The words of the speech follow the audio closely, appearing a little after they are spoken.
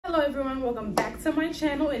Hello everyone, welcome back to my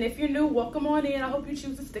channel, and if you're new, welcome on in. I hope you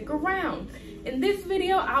choose to stick around. In this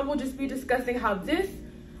video, I will just be discussing how this,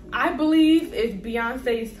 I believe, is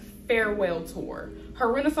Beyonce's farewell tour.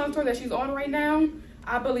 Her Renaissance tour that she's on right now,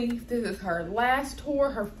 I believe this is her last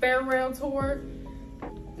tour, her farewell tour.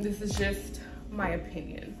 This is just my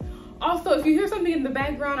opinion. Also, if you hear something in the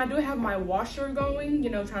background, I do have my washer going,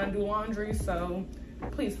 trying to do laundry, so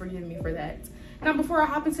please forgive me for that. Now, before I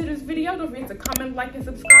hop into this video, don't forget to comment, like, and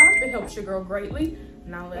subscribe. It helps your girl greatly.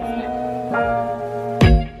 Now let's get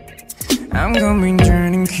I'm gonna be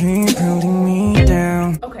turning, keep holding me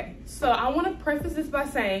down. Okay, so I want to preface this by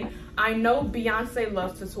saying I know Beyonce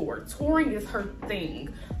loves to tour. Touring is her thing.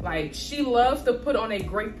 Like, she loves to put on a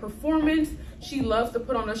great performance. She loves to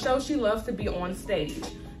put on a show. She loves to be on stage.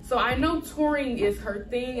 So I know touring is her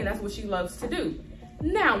thing, and that's what she loves to do.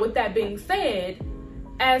 Now, with that being said,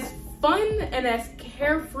 as fun and as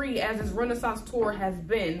carefree as this Renaissance tour has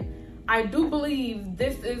been, I do believe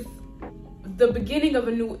this is the beginning of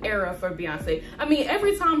a new era for Beyonce. I mean,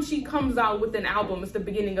 every time she comes out with an album, it's the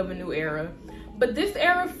beginning of a new era. But this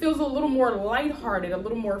era feels a little more lighthearted, a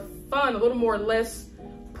little more fun, a little more less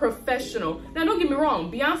professional. Now, don't get me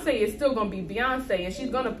wrong, Beyonce is still gonna be Beyonce, and she's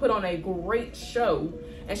gonna put on a great show,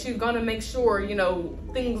 and she's gonna make sure,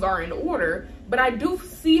 things are in order. But I do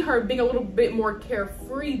see her being a little bit more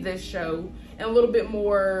carefree this show, and a little bit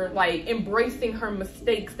more like embracing her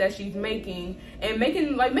mistakes that she's making, and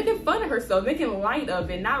making fun of herself, making light of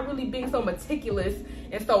it, not really being so meticulous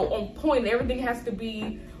and so on point. Everything has to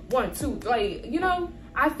be 1, 2,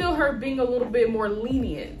 I feel her being a little bit more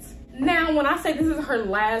lenient. Now, when I say this is her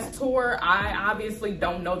last tour, I obviously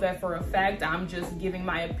don't know that for a fact. I'm just giving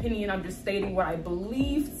my opinion. I'm just stating what I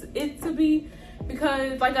believe it to be.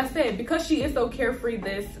 Because, like I said, because she is so carefree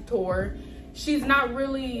this tour, she's not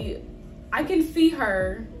really, I can see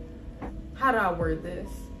her, how do I word this?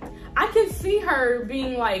 I can see her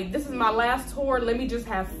being like, this is my last tour, let me just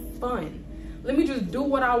have fun. Let me just do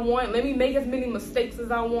what I want. Let me make as many mistakes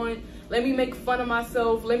as I want. Let me make fun of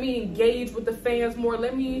myself. Let me engage with the fans more.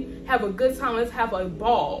 Let me have a good time. Let's have a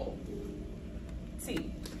ball.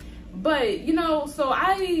 See. But, so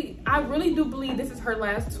I really do believe this is her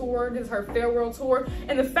last tour. This is her farewell tour.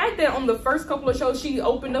 And the fact that on the first couple of shows, she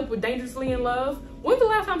opened up with Dangerously in Love. When's the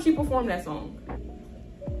last time she performed that song?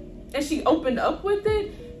 And she opened up with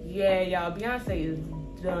it? Yeah, y'all, Beyonce is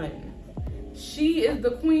done. She is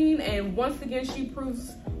the queen, and once again, she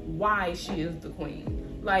proves why she is the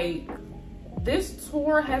queen. Like, this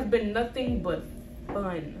tour has been nothing but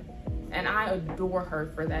fun. And I adore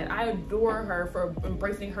her for that. I adore her for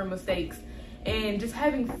embracing her mistakes and just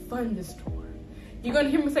having fun this tour. You're gonna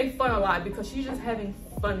hear me say fun a lot because she's just having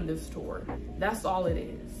fun this tour. That's all it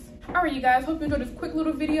is. All right, you guys, hope you enjoyed this quick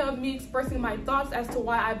little video of me expressing my thoughts as to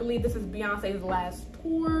why I believe this is Beyonce's last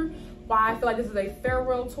tour, why I feel like this is a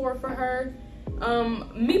farewell tour for her.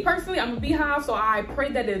 Me personally, I'm a Beehive, so I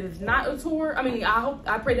pray that it is not a tour.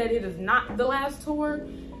 I pray that it is not the last tour.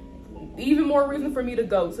 Even more reason for me to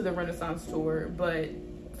go to the Renaissance tour, but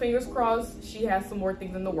fingers crossed she has some more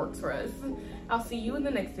things in the works for us. I'll see you in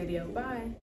the next video. Bye.